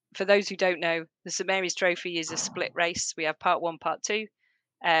for those who don't know, the St Mary's Trophy is a split race. We have part 1, part 2.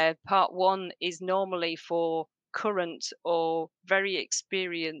 Part 1 is normally for current or very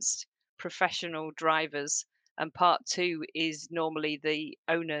experienced professional drivers, and part 2 is normally the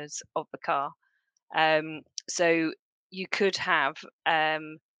owners of the car. So you could have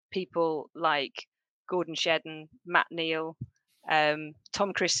people like Gordon Shedden, Matt Neal,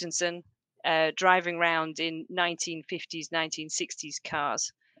 Tom Christensen driving around in 1950s, 1960s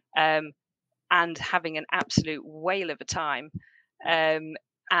cars, and having an absolute whale of a time.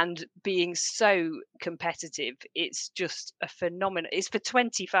 and being so competitive. It's just a phenomenon. It's for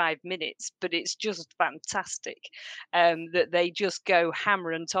 25 minutes, but it's just fantastic that they just go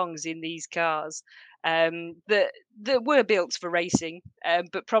hammer and tongs in these cars that were built for racing,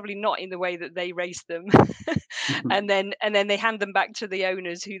 but probably not in the way that they race them. and then they hand them back to the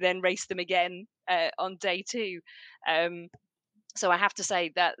owners, who then race them again on day 2. So I have to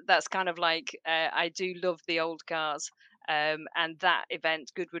say that that's kind of like, I do love the old cars. And that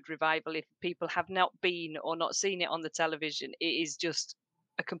event, Goodwood Revival, if people have not been or not seen it on the television, it is just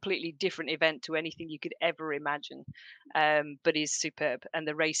a completely different event to anything you could ever imagine, but is superb, and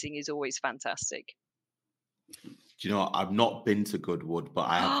the racing is always fantastic. Do you know what? I've not been to Goodwood, but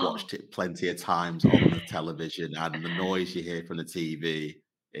I have watched it plenty of times on the television, and the noise you hear from the TV,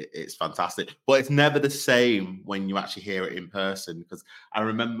 it's fantastic. But it's never the same when you actually hear it in person, because I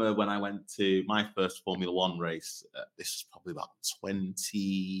remember when I went to my first Formula One race, this was probably about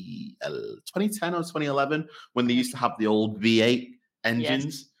 2010 or 2011, when they used to have the old V8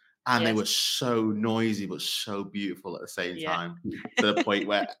 engines. And they were so noisy, but so beautiful at the same time, to the point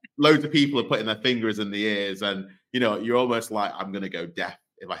where loads of people are putting their fingers in the ears, and you're almost like, I'm going to go deaf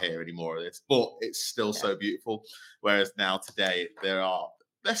if I hear any more of this. But it's still so beautiful. Whereas now today,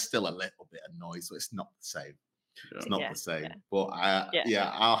 there's still a little bit of noise, so it's not the same. It's not the same. But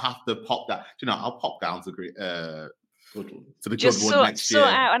I'll have to pop that. I'll pop down to the Goodwood next year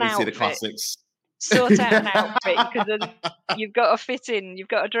and see the classics. Sort out an outfit, because you've got to fit in, you've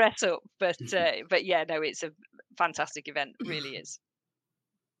got to dress up. But yeah, no, it's a fantastic event, it really is.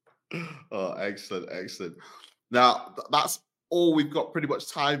 Oh, excellent. Now, that's all we've got pretty much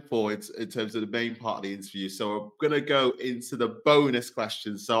time for in terms of the main part of the interview. So I'm going to go into the bonus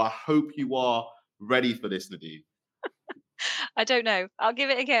questions. So I hope you are ready for this, Nadine. I don't know. I'll give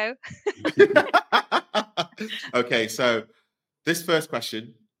it a go. Okay, so this first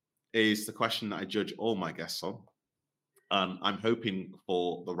question is the question that I judge all my guests on. I'm hoping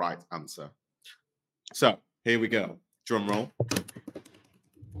for the right answer. So here we go. Drum roll.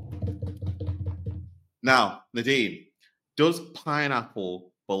 Now, Nadine, does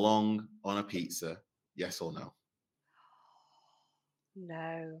pineapple belong on a pizza? Yes or no?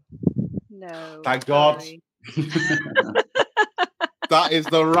 No. Thank God. That is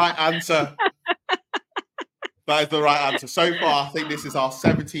the right answer. That is the right answer. So far, I think this is our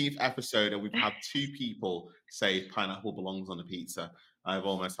 17th episode, and we've had 2 people say pineapple belongs on a pizza. I've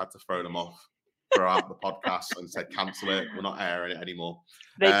almost had to throw them off throughout the podcast and said, cancel it. We're not airing it anymore.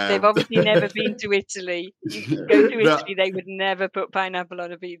 They've obviously never been to Italy. You go to Italy, they would never put pineapple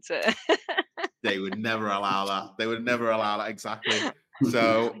on a pizza. They would never allow that. Exactly.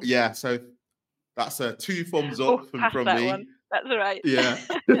 So, so that's a 2 thumbs up from me. One. That's all right. Yeah.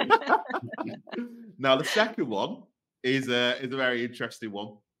 Now, the second one is a very interesting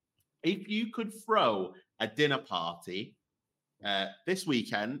one. If you could throw a dinner party this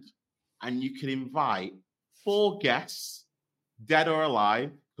weekend, and you can invite 4 guests, dead or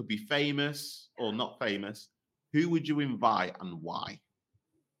alive, could be famous or not famous, who would you invite and why?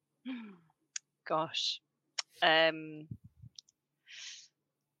 Gosh. I'd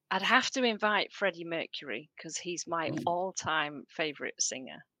have to invite Freddie Mercury, because he's my all-time favourite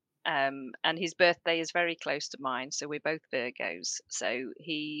singer. And his birthday is very close to mine, so we're both Virgos. So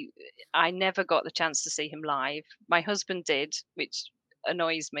I never got the chance to see him live. My husband did, which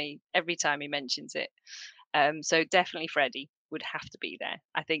annoys me every time he mentions it. So definitely Freddie would have to be there.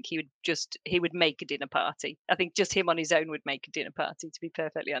 I think he would make a dinner party. I think just him on his own would make a dinner party, to be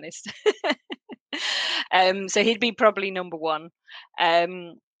perfectly honest. So he'd be probably number 1.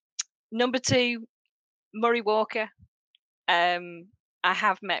 Number 2, Murray Walker. I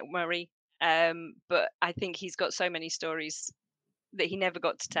have met Murray, but I think he's got so many stories that he never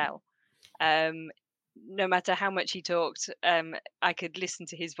got to tell. No matter how much he talked, I could listen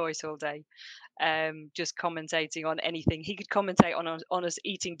to his voice all day, just commentating on anything. He could commentate on us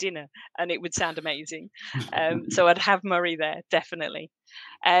eating dinner, and it would sound amazing. So I'd have Murray there, definitely.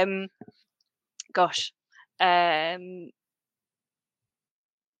 I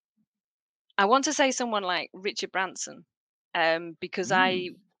want to say someone like Richard Branson, because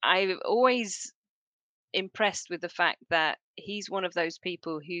I'm always impressed with the fact that he's one of those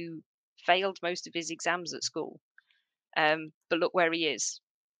people who failed most of his exams at school, but look where he is.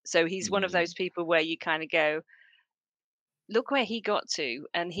 So he's one of those people where you kind of go, look where he got to,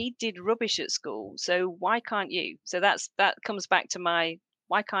 and he did rubbish at school, so why can't you? So that comes back to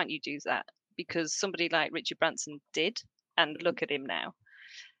why can't you do that? Because somebody like Richard Branson did, and look at him now.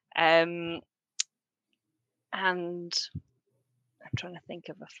 And I'm trying to think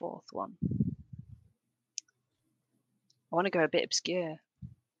of a 4th one. I want to go a bit obscure.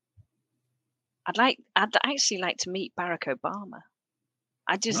 I'd actually like to meet Barack Obama.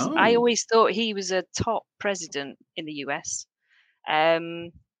 I Oh, always thought he was a top president in the US.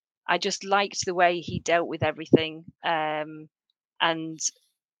 Um, I just liked the way he dealt with everything. And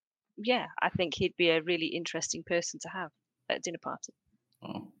yeah, I think he'd be a really interesting person to have at a dinner party.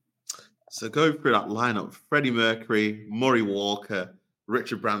 oh. So going through that lineup, Freddie Mercury, Murray Walker,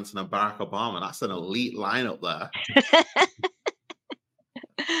 Richard Branson, and Barack Obama. That's an elite lineup there.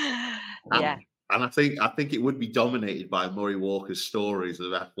 Yeah, And I think it would be dominated by Murray Walker's stories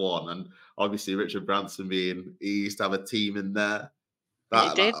of F1, and obviously Richard Branson being he used to have a team in there. it That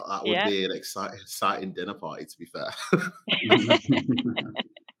that, did. that would Yeah. be an exciting dinner party, to be fair.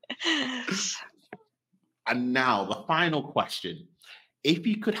 And now the final question: if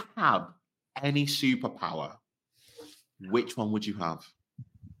you could have any superpower, which one would you have?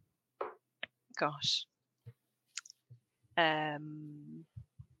 Gosh. Um,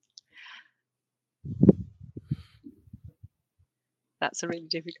 that's a really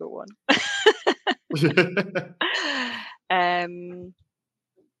difficult one. um,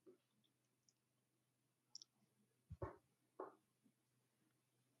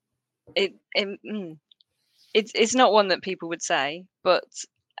 it, it it's not one that people would say, but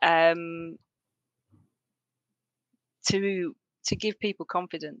um, to give people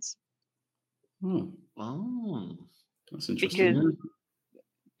confidence, Oh, That's interesting.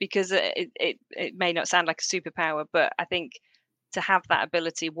 because Yeah. it may not sound like a superpower, but I think to have that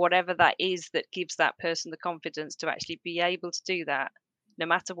ability, whatever that is, that gives that person the confidence to actually be able to do that, no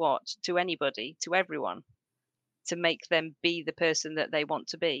matter what, to anybody, to everyone, to make them be the person that they want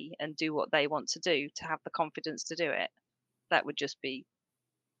to be and do what they want to do, to have the confidence to do it, that would just be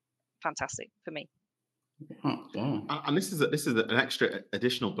fantastic for me. Oh, wow. and this is an extra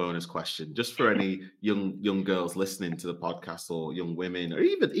additional bonus question, just for any young girls listening to the podcast, or young women, or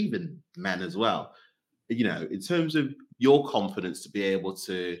even men as well. In terms of your confidence to be able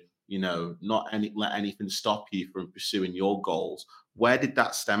to, not let anything stop you from pursuing your goals. Where did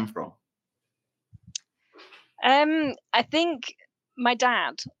that stem from? I think my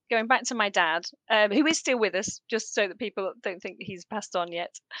dad, going back to my dad, who is still with us, just so that people don't think he's passed on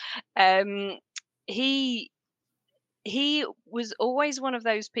yet. Um, he he was always one of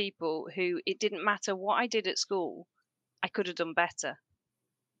those people who it didn't matter what I did at school, I could have done better.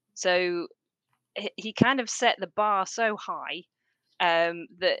 So he kind of set the bar so high,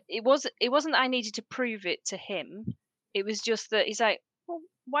 that it wasn't that I needed to prove it to him. It was just that he's like, well,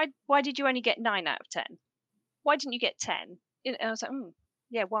 why did you only get 9 out of 10? Why didn't you get 10? And I was like,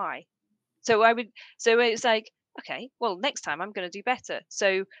 yeah, why? So it's like, okay, well, next time I'm going to do better.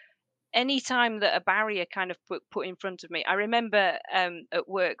 So any time that a barrier kind of put in front of me, I remember at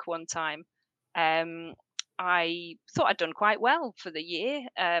work one time, um, I thought I'd done quite well for the year,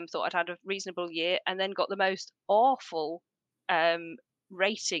 thought I'd had a reasonable year, and then got the most awful um,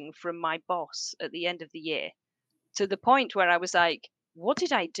 rating from my boss at the end of the year, to the point where I was like, what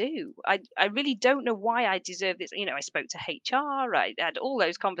did I do? I really don't know why I deserve this. I spoke to HR, I had all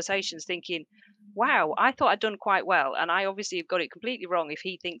those conversations thinking, wow, I thought I'd done quite well. And I obviously have got it completely wrong if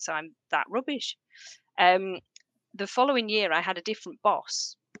he thinks I'm that rubbish. Um, the following year, I had a different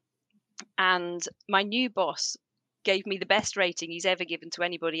boss, and my new boss gave me the best rating he's ever given to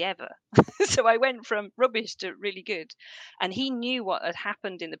anybody ever. So I went from rubbish to really good. And he knew what had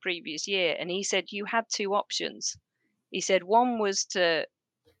happened in the previous year. And he said, you had two options. He said one was to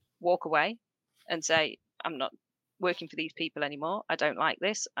walk away and say, I'm not working for these people anymore. I don't like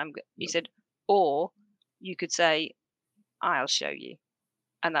this. He said, or you could say, I'll show you.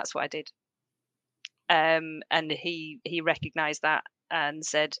 And that's what I did. And he recognized that and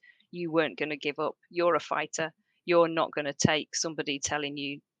said, you weren't going to give up. You're a fighter. You're not going to take somebody telling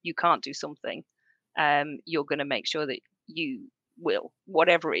you you can't do something. You're going to make sure that you will,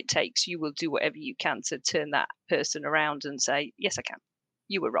 whatever it takes, you will do whatever you can to turn that person around and say, yes, I can.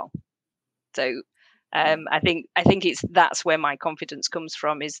 You were wrong. So I think that's where my confidence comes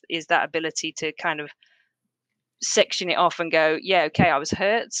from, is that ability to kind of section it off and go, yeah, okay, I was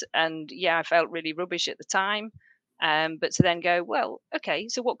hurt, and yeah, I felt really rubbish at the time, but to then go, well, okay,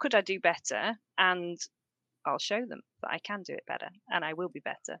 so what could I do better? And I'll show them that I can do it better, and I will be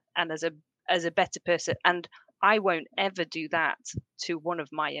better, and as a better person. And I won't ever do that to one of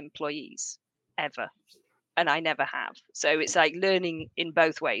my employees, ever. And I never have. So it's like learning in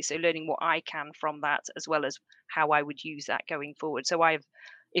both ways. So learning what I can from that, as well as how I would use that going forward. So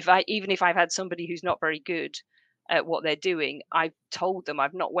even if I've had somebody who's not very good, what they're doing. I've told them,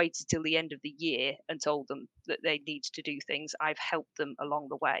 I've not waited till the end of the year and told them that they need to do things. I've helped them along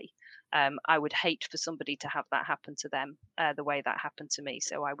the way. I would hate for somebody to have that happen to them the way that happened to me.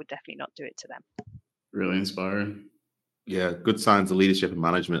 So I would definitely not do it to them. Really inspiring. Yeah, good signs of leadership and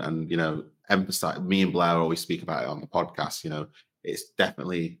management. And, emphasize, me and Blair always speak about it on the podcast. It's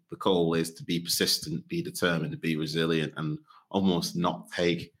definitely, the goal is to be persistent, be determined, to be resilient, and almost not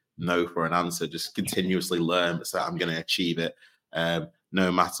take no for an answer. Just continuously learn, but say, I'm going to achieve it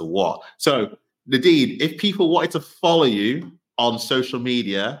no matter what. So, Nadine, if people wanted to follow you on social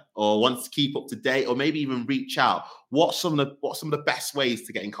media or wants to keep up to date or maybe even reach out, what's some of the best ways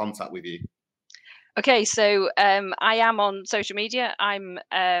to get in contact with you? Okay, so I am on social media. I'm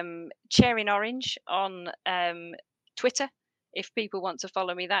Chair in Orange on Twitter, if people want to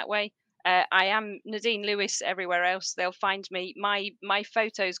follow me that way. I am Nadine Lewis everywhere else. They'll find me. My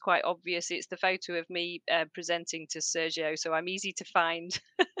photo is quite obvious. It's the photo of me presenting to Sergio, so I'm easy to find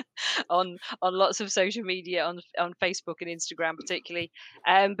on lots of social media, on Facebook and Instagram particularly.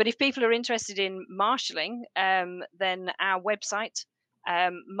 But if people are interested in marshalling, then our website,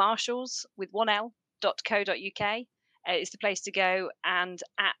 marshals with one L .co.uk is the place to go, and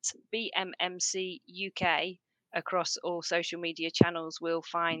at BMMC UK across all social media channels we'll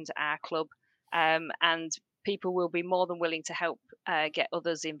find our club, and people will be more than willing to help get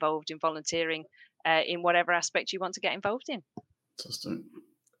others involved in volunteering in whatever aspect you want to get involved in.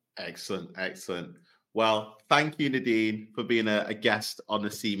 Excellent. Well, thank you, Nadine, for being a guest on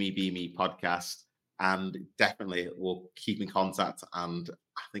the See Me Be Me podcast. And definitely we'll keep in contact, and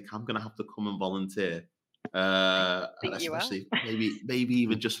I think I'm going to have to come and volunteer, especially maybe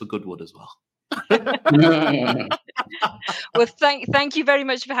even just for Goodwood as well. Well, thank you very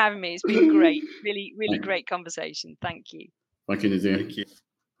much for having me. It's been great, really great conversation. Thank you. Thank you, Nadine. Thank you.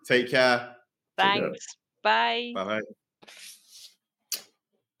 Take care. Thanks. Bye. Bye.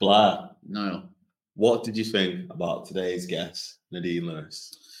 Blair, Nile, what did you think about today's guest, Nadine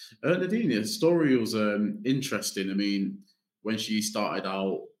Lewis? Nadine, the story was interesting. I mean, when she started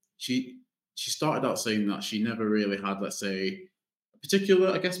out, she started out saying that she never really had, let's say, a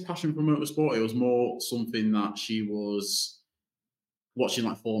particular, I guess, passion for motorsport. It was more something that she was watching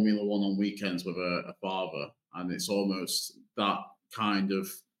like Formula One on weekends with a father, and it's almost that kind of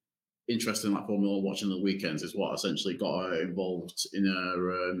interest in like Formula One watching the weekends is what essentially got her involved in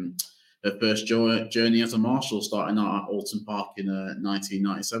her first journey as a marshal, starting out at Oulton Park in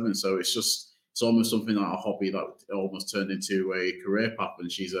 1997. So it's almost something like a hobby that almost turned into a career path,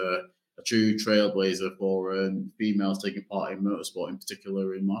 and she's a true trailblazer for females taking part in motorsport, in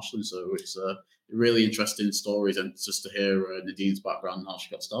particular in marshalling. So it's really interesting stories, and just to hear Nadine's background and how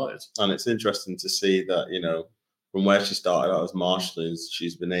she got started. And it's interesting to see that, from where she started out as marshalling,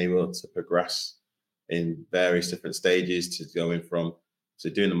 she's been able to progress in various different stages, to going from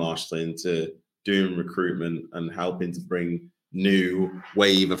doing the marshalling to doing recruitment and helping to bring new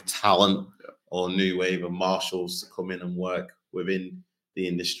wave of talent or new wave of marshals to come in and work within the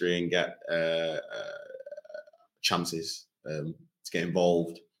industry and get chances to get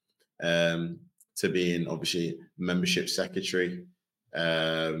involved, to being obviously membership secretary,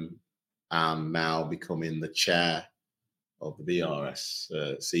 and now becoming the chair of the BRS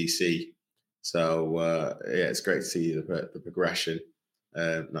CC. It's great to see the progression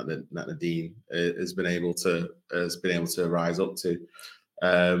that Nadine has been able to rise up to.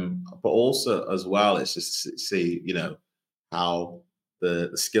 But also as well, it's just to see how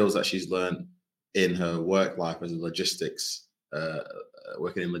the skills that she's learned in her work life as logistics,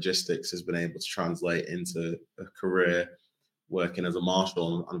 working in logistics, has been able to translate into a career working as a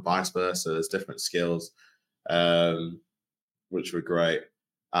marshal, and vice versa. There's different skills, which were great.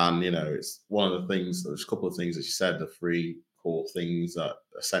 And it's one of the things. There's a couple of things that she said. The three core things that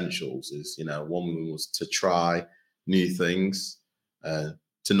essentials is, one of them was to try new things,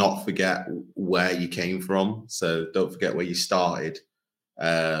 to not forget where you came from. So don't forget where you started,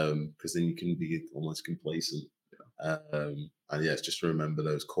 because then you can be almost complacent. And it's just to remember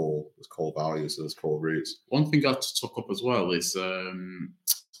those core values, those core roots. One thing I took up as well is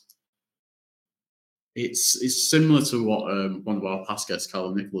it's similar to what one of our past guests,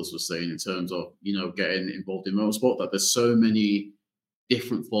 Callum Nicholas, was saying in terms of getting involved in motorsport. That there's so many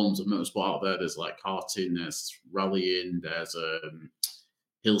different forms of motorsport out there. There's like karting, there's rallying, there's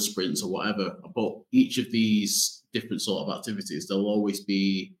hill sprints or whatever. But each of these different sort of activities, there'll always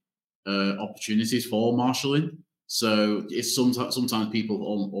be opportunities for marshalling. So it's sometimes people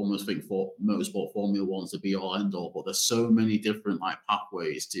almost think for motorsport Formula One's the be all end all, but there's so many different like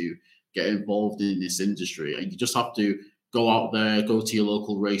pathways to get involved in this industry, and you just have to go out there, go to your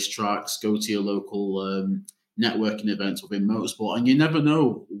local racetracks, go to your local networking events within motorsport, and you never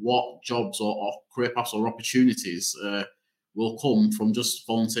know what jobs or career paths or opportunities will come from just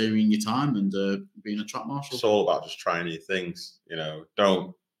volunteering your time and being a track marshal. It's all about just trying new things.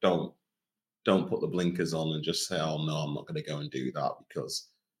 Don't put the blinkers on and just say, "Oh no, I'm not going to go and do that because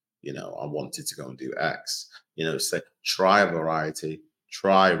I wanted to go and do X." Say try a variety,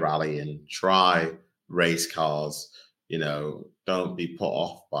 try rallying, try race cars. Don't be put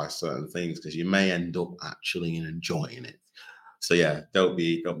off by certain things because you may end up actually enjoying it. So yeah, don't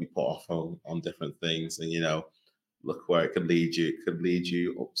be put off on different things, and look where it could lead you. It could lead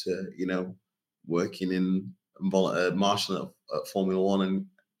you up to working in marshalling at Formula One and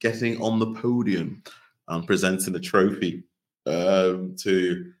getting on the podium and presenting the trophy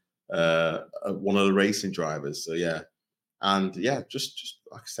to one of the racing drivers. So yeah. And yeah, just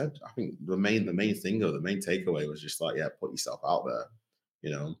like I said, I think the main thing or the main takeaway was just like, put yourself out there.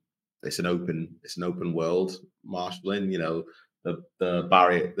 It's an open world marshalling. The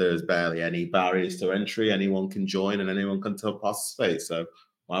barrier, there's barely any barriers to entry. Anyone can join and anyone can participate. So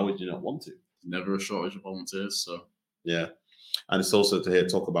why would you not want to? Never a shortage of volunteers. So yeah, and it's also to hear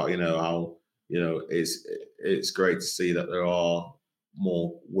talk about how it's great to see that there are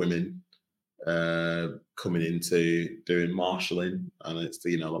more women coming into doing marshalling, and it's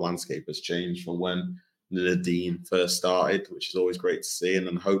the landscape has changed from when Nadine first started, which is always great to see, and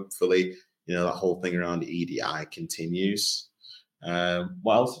then hopefully that whole thing around the EDI continues.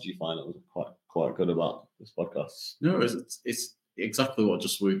 What else did you find that was quite good about this podcast? No, it's exactly what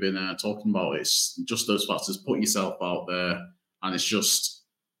just we've been talking about. It's just those factors. Put yourself out there, and it's just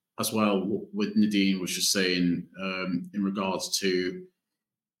as well with Nadine was just saying in regards to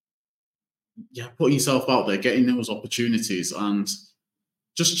putting yourself out there, getting those opportunities, and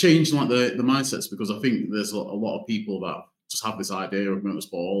just changing like the mindsets, because I think there's a lot of people that just have this idea of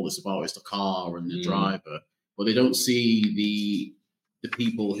motorsport. All it's about is the car and the driver, but they don't see the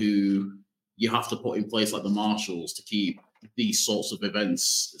people who you have to put in place, like the marshals, to keep these sorts of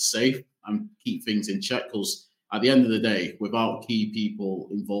events safe and keep things in check. Because at the end of the day, without key people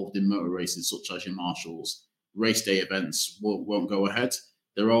involved in motor racing, such as your marshals, race day events won't go ahead.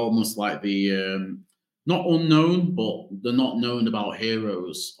 They're almost like the not unknown, but they're not known about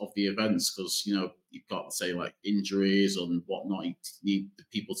heroes of the events, because you've got, say, like injuries and whatnot. You need the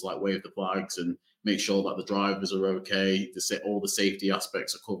people to like wave the flags and make sure that the drivers are okay. All the safety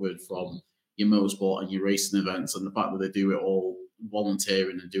aspects are covered from your motorsport and your racing events, and the fact that they do it all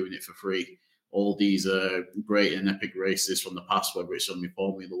volunteering and doing it for free. All these great and epic races from the past, whether it's on your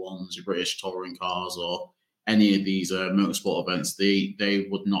Formula Ones, your British touring cars, or any of these motorsport events, they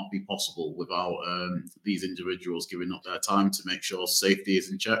would not be possible without these individuals giving up their time to make sure safety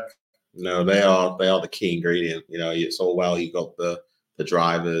is in check. No, they are the key ingredient. It's all well, you got the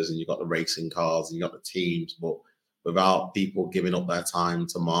drivers and you've got the racing cars and you got the teams, but without people giving up their time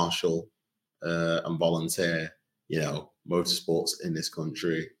to marshal and volunteer, motorsports in this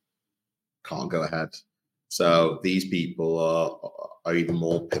country can't go ahead. So these people are even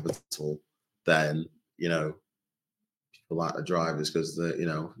more pivotal than people like the drivers, because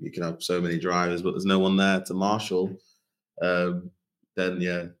you can have so many drivers, but there's no one there to marshal. Then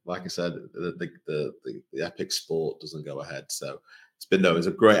like I said, the epic sport doesn't go ahead. So it's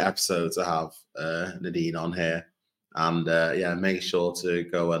a great episode to have Nadine on here, and make sure to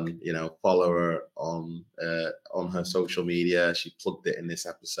go and follow her on her social media. She plugged it in this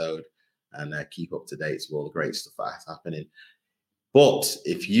episode, and keep up to date with all the great stuff that's happening. But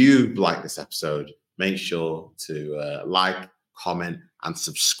if you like this episode, make sure to like, comment, and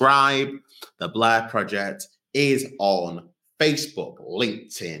subscribe. The Blair Project is on Facebook,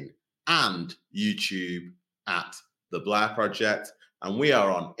 LinkedIn, and YouTube at The Blair Project. And we are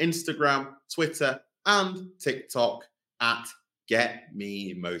on Instagram, Twitter, and TikTok at Get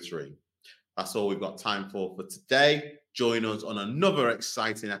Me Motoring. That's all we've got time for today. Join us on another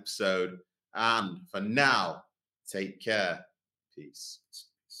exciting episode. And for now, take care. Peace.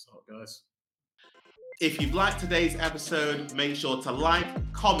 So, guys. If you've liked today's episode, make sure to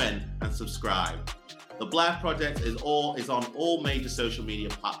like, comment, and subscribe. The Blair Project is on all major social media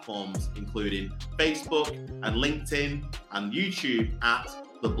platforms, including Facebook and LinkedIn and YouTube at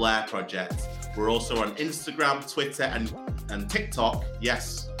The Blair Project. We're also on Instagram, Twitter, and TikTok.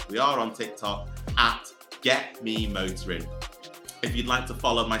 Yes, we are on TikTok at Get Me Motoring. If you'd like to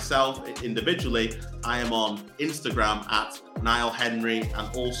follow myself individually, I am on Instagram at Nile Henry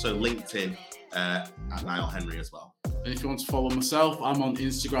and also LinkedIn at Nile Henry as well. And if you want to follow myself, I'm on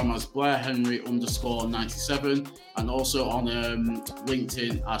Instagram as BlairHenry_97 and also on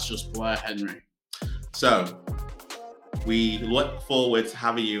LinkedIn as just Blair Henry. So, We look forward to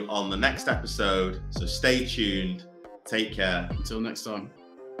having you on the next episode. So stay tuned. Take care. Until next time.